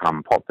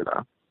become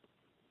popular,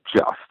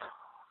 just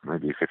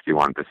maybe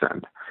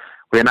 51%.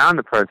 We are now in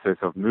the process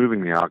of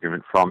moving the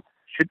argument from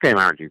should gay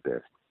marriage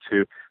exist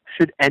to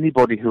should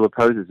anybody who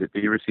opposes it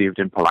be received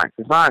in polite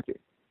society.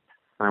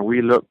 Now,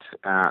 we looked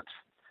at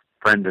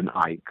Brendan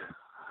Ike,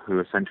 who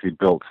essentially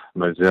built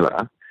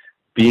Mozilla,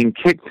 being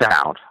kicked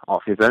out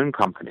of his own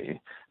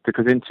company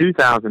because in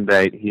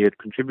 2008 he had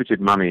contributed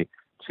money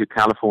to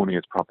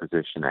California's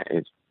Proposition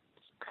 8.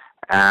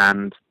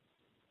 And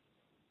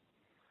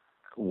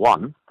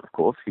one, of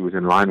course, he was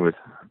in line with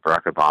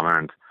Barack Obama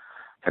and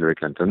Hillary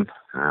Clinton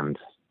and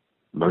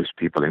most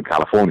people in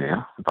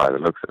California, by the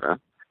looks of it.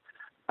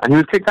 And he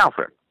was kicked out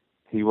for it.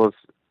 He was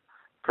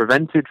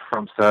prevented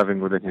from serving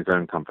within his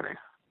own company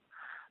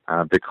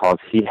because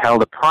he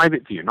held a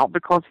private view, not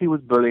because he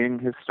was bullying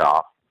his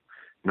staff,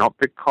 not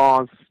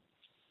because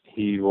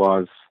he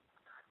was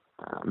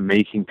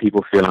making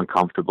people feel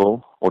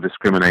uncomfortable or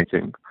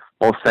discriminating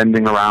or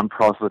sending around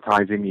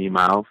proselytizing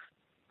emails,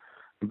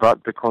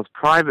 but because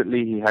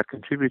privately he had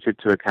contributed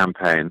to a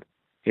campaign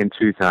in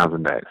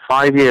 2008.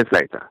 5 years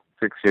later,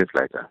 6 years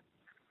later,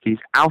 he's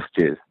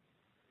ousted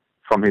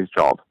from his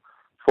job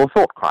for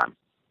thought crime.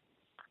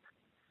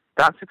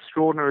 That's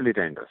extraordinarily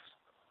dangerous.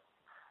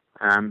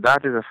 And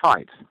that is a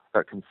fight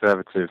that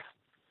conservatives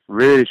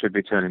really should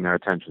be turning their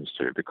attentions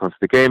to, because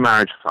the gay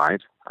marriage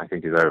fight, I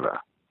think, is over.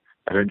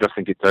 I don't just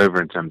think it's over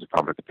in terms of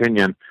public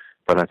opinion,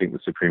 but I think the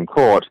Supreme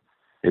Court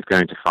is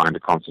going to find a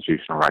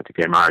constitutional right to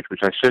gay marriage,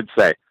 which I should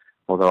say,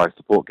 although I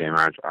support gay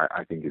marriage,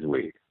 I think is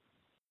weak.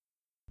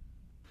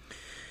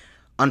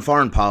 On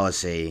foreign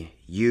policy,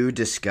 you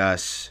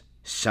discuss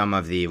some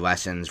of the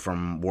lessons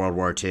from World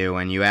War II,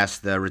 and you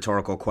ask the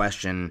rhetorical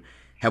question,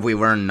 have we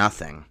learned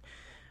nothing?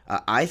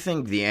 I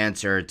think the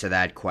answer to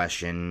that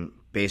question,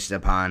 based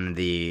upon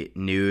the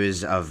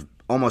news of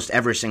almost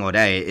every single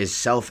day, is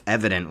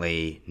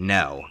self-evidently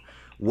no.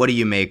 What do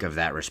you make of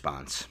that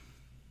response?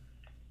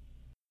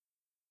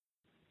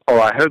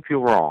 Oh, I hope you're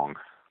wrong.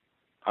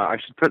 I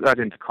should put that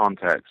into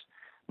context.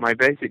 My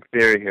basic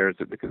theory here is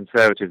that the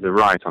conservatives are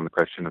right on the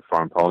question of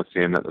foreign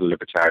policy and that the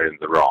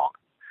libertarians are wrong.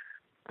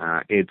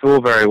 It's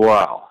all very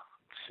well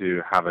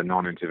to have a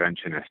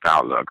non-interventionist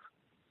outlook,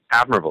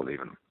 admirable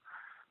even,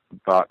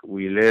 but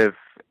we live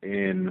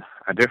in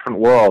a different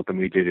world than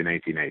we did in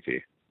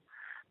 1880.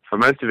 For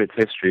most of its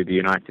history, the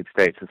United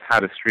States has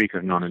had a streak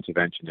of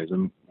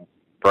non-interventionism.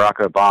 Barack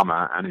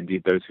Obama, and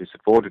indeed those who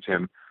supported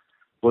him,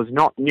 was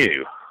not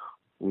new.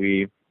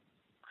 We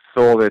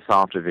saw this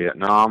after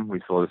Vietnam,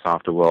 we saw this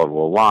after World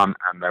War I,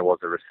 and there was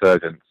a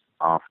resurgence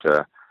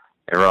after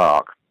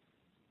Iraq.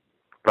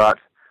 But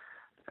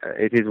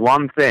it is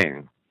one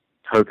thing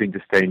hoping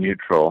to stay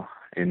neutral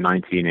in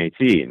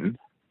 1918,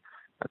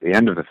 at the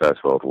end of the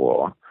First World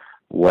War,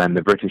 when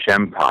the British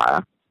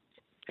Empire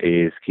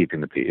is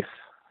keeping the peace,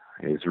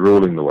 is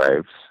ruling the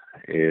waves,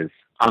 is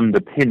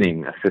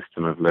underpinning a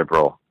system of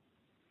liberal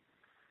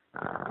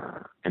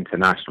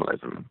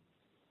internationalism.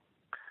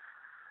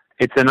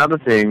 It's another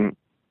thing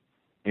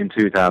in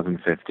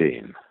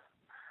 2015.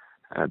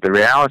 The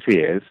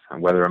reality is,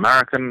 and whether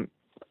America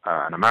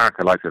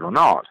likes it or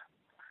not,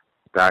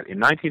 that in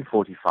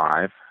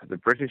 1945, the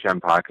British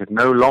Empire could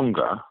no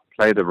longer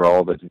play the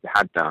role that it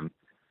had done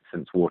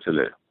since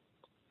Waterloo.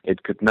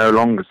 It could no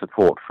longer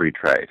support free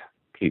trade,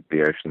 keep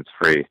the oceans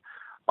free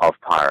of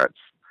pirates,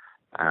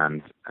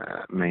 and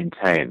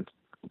maintain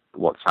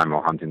what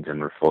Samuel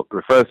Huntington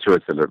refers to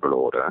as the liberal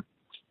order.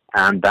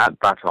 And that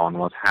baton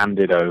was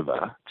handed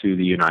over to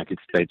the United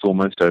States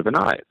almost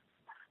overnight.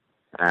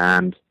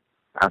 And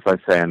as I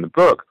say in the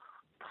book,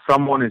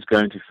 someone is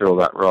going to fill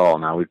that role.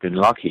 Now, we've been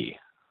lucky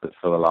that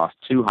for the last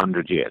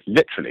 200 years,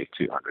 literally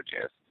 200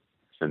 years,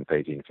 since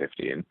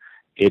 1815,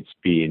 it's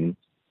been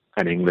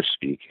an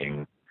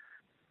English-speaking,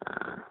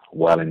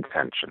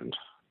 well-intentioned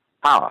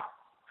power.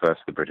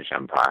 First the British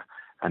Empire,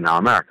 and now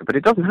America. But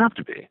it doesn't have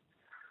to be.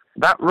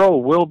 That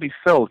role will be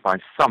filled by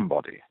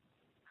somebody.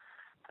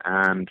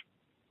 And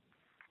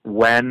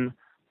when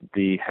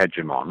the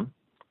hegemon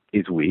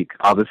is weak,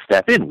 others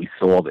step in. We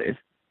saw this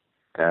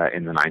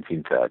in the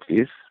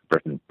 1930s.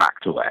 Britain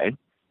backed away.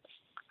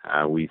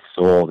 We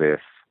saw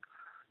this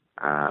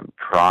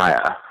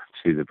prior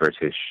to the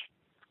British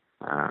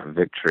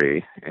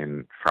victory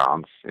in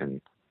France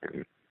in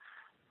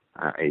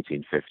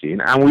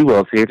 1815, and we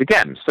will see it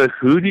again. So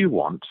who do you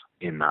want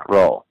in that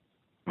role?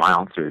 My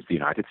answer is the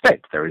United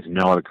States. There is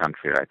no other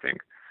country, I think,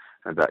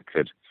 that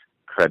could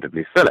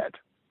credibly fill it.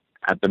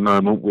 At the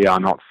moment, we are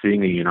not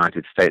seeing a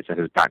United States that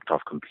has backed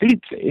off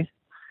completely.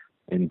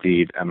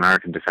 Indeed,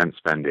 American defense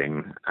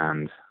spending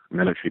and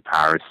military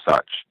power is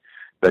such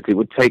that it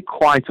would take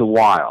quite a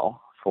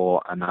while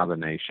for another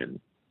nation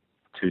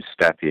to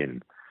step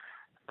in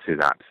to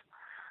that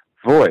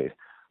void.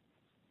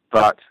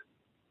 But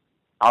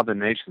other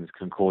nations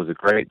can cause a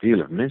great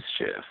deal of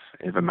mischief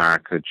if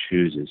America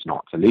chooses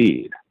not to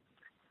lead.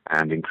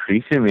 And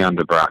increasingly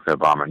under Barack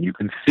Obama, and you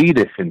can see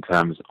this in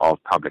terms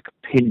of public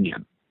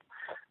opinion,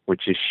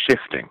 which is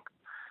shifting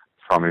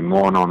from a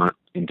more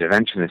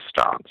non-interventionist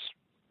stance,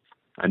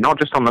 and not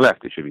just on the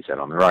left, it should be said,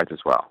 on the right as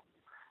well,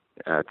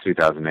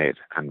 2008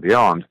 and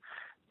beyond,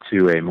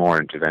 to a more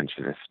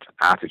interventionist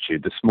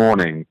attitude. This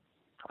morning,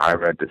 I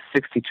read that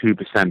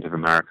 62% of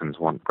Americans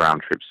want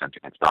ground troops sent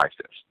against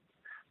ISIS.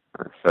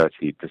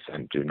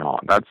 30% do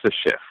not. That's a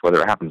shift.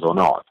 Whether it happens or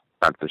not,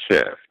 that's a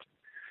shift.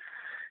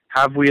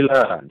 Have we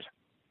learned?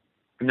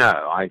 No,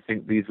 I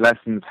think these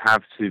lessons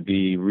have to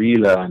be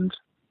relearned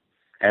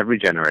every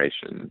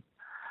generation.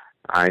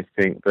 I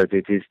think that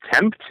it is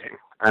tempting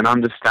and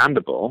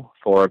understandable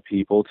for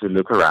people to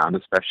look around,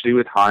 especially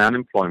with high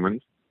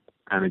unemployment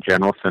and a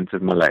general sense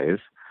of malaise,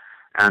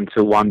 and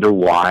to wonder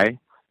why,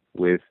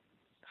 with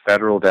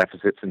federal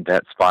deficits and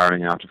debt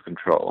spiraling out of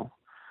control,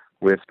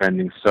 we're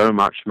spending so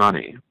much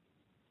money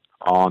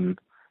on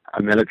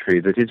a military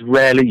that is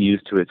rarely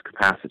used to its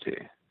capacity,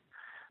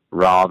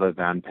 rather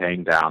than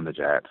paying down the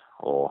debt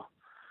or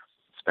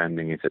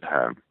spending it at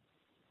home.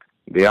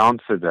 The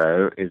answer,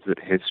 though, is that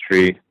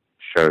history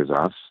shows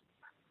us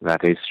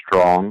that a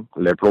strong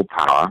liberal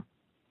power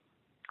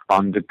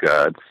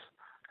undergirds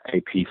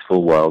a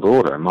peaceful world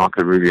order.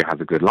 Marco Rubio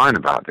has a good line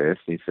about this.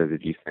 He says,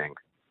 if you think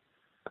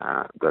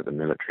that the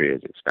military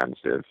is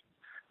expensive,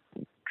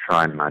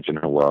 try and imagine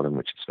a world in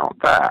which it's not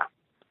there.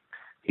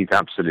 He's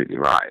absolutely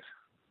right.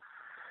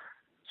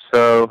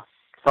 So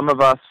some of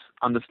us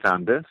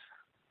understand this,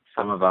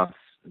 some of us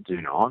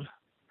do not,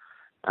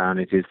 and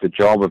it is the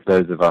job of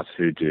those of us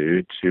who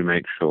do to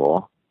make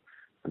sure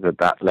that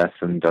that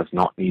lesson does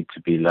not need to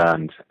be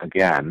learned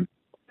again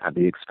at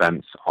the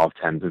expense of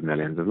tens of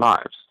millions of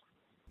lives.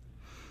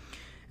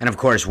 And of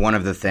course, one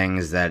of the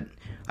things that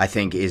I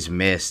think is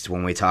missed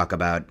when we talk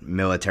about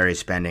military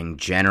spending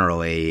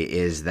generally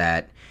is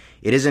that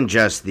it isn't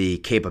just the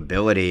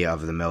capability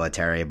of the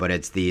military, but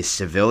it's the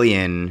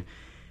civilian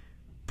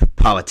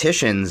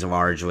politicians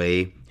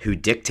largely who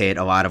dictate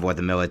a lot of what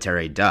the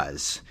military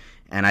does.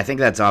 And I think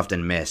that's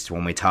often missed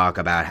when we talk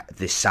about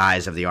the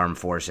size of the armed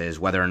forces,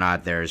 whether or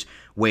not there's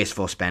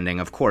wasteful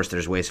spending. Of course,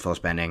 there's wasteful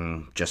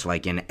spending, just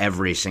like in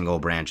every single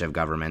branch of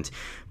government.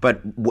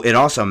 But it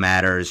also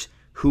matters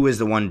who is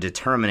the one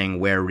determining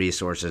where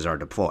resources are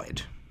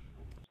deployed.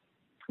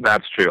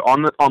 That's true.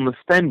 On the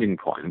spending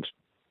point,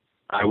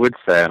 I would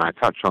say, and I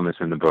touch on this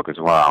in the book as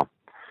well,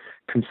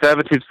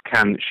 conservatives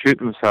can shoot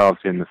themselves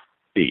in the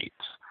feet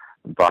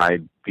by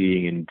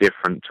being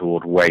indifferent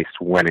toward waste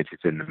when it is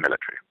in the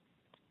military.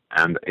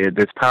 And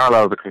this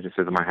parallels the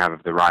criticism I have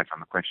of the right on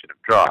the question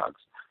of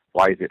drugs.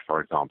 Why is it, for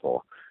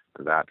example,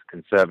 that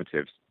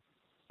conservatives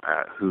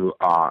who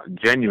are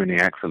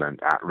genuinely excellent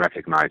at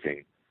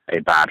recognizing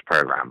a bad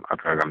program, a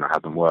program that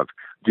hasn't worked,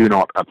 do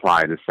not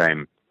apply the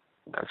same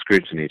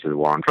scrutiny to the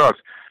war on drugs?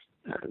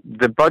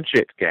 The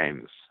budget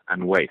games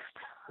and waste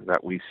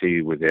that we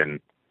see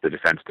within the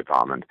Defense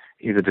Department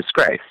is a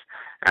disgrace.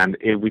 And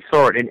if we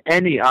saw it in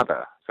any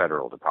other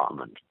federal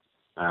department,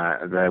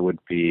 there would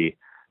be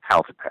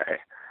hell to pay.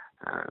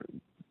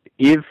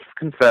 If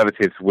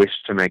conservatives wish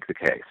to make the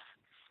case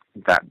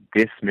that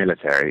this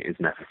military is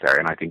necessary,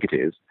 and I think it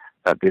is,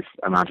 that this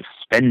amount of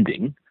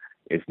spending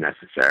is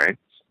necessary,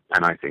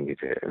 and I think it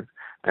is,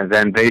 and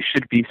then they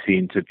should be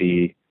seen to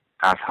be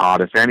as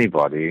hard as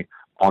anybody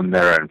on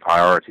their own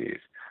priorities,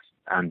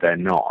 and they're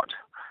not.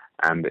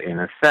 And in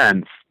a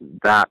sense,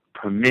 that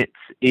permits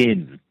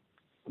in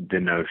the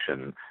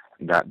notion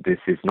that this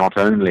is not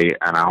only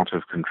an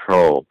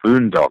out-of-control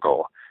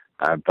boondoggle,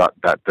 but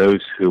that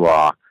those who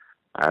are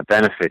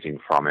benefiting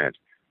from it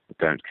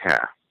don't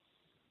care.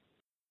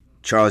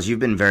 Charles, you've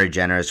been very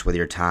generous with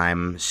your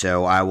time,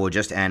 so I will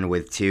just end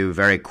with two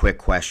very quick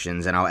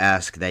questions, and I'll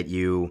ask that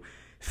you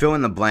fill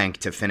in the blank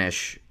to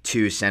finish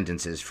two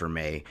sentences for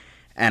me.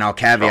 And I'll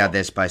caveat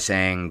this by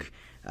saying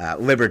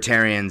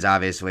libertarians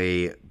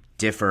obviously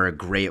differ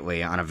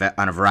greatly on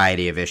a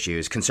variety of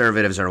issues.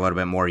 Conservatives are a little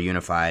bit more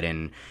unified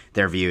in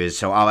their views,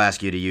 so I'll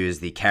ask you to use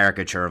the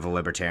caricature of a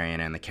libertarian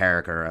and the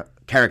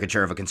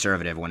caricature of a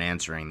conservative when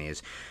answering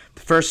these.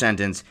 The first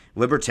sentence,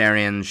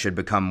 libertarians should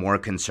become more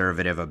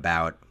conservative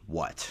about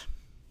what?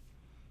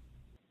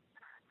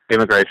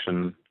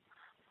 Immigration,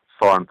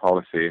 foreign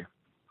policy,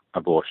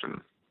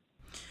 abortion.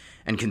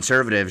 And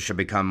conservatives should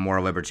become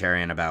more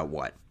libertarian about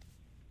what?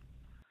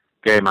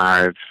 Gay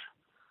marriage,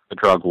 the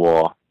drug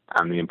war,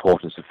 and the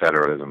importance of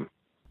federalism.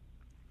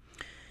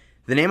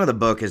 The name of the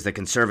book is The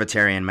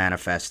Conservatarian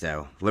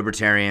Manifesto,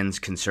 Libertarians,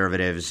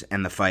 Conservatives,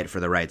 and the Fight for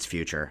the Right's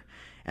Future.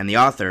 And the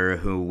author,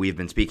 who we've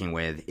been speaking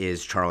with,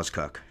 is Charles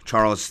Cooke.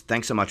 Charles,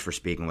 thanks so much for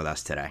speaking with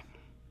us today.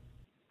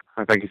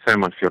 Thank you so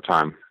much for your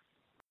time.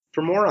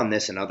 For more on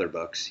this and other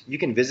books, you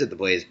can visit The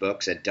Blaze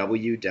Books at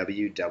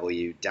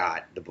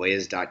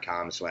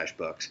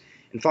www.theblaze.com/books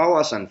and follow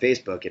us on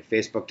Facebook at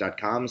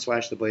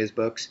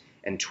facebook.com/theblazebooks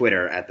and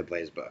Twitter at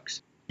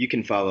TheBlazeBooks. You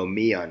can follow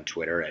me on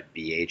Twitter at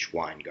BH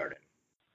Weingarten.